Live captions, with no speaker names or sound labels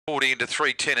40 into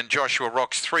 310, and Joshua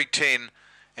Rocks 310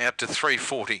 out to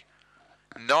 340.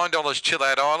 $9 Chill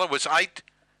Out Isla was 8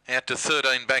 out to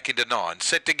 13 back into 9.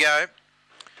 Set to go.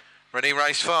 Ready,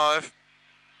 race 5.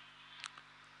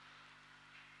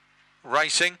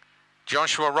 Racing.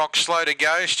 Joshua Rock slow to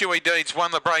go. Stewie Deeds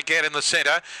won the breakout in the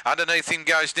centre. Underneath him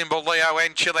goes Nimble Leo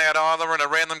and Chill Out Isla, and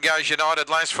around them goes United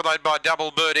Lass, followed by Double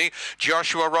Birdie.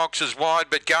 Joshua Rocks is wide,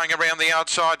 but going around the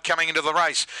outside, coming into the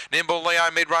race. Nimble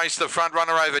Leo mid-race, the front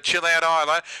runner over Chill Out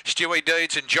Isla. Stewie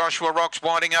Deeds and Joshua Rocks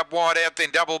winding up wide out.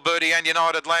 Then Double Birdie and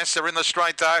United Lass are in the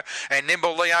straight though, and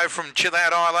Nimble Leo from Chill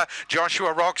Out Isla.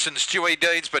 Joshua Rocks and Stewie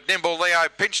Deeds, but Nimble Leo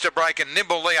pinched a break, and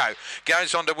Nimble Leo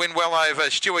goes on to win well over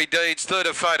Stewie Deeds. Third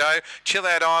a photo. Chill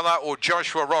Out Isla or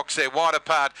Joshua Rocks, they're wide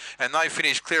apart, and they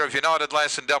finish clear of United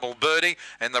Lass and Double Birdie,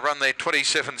 and they run their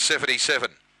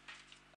 27.77.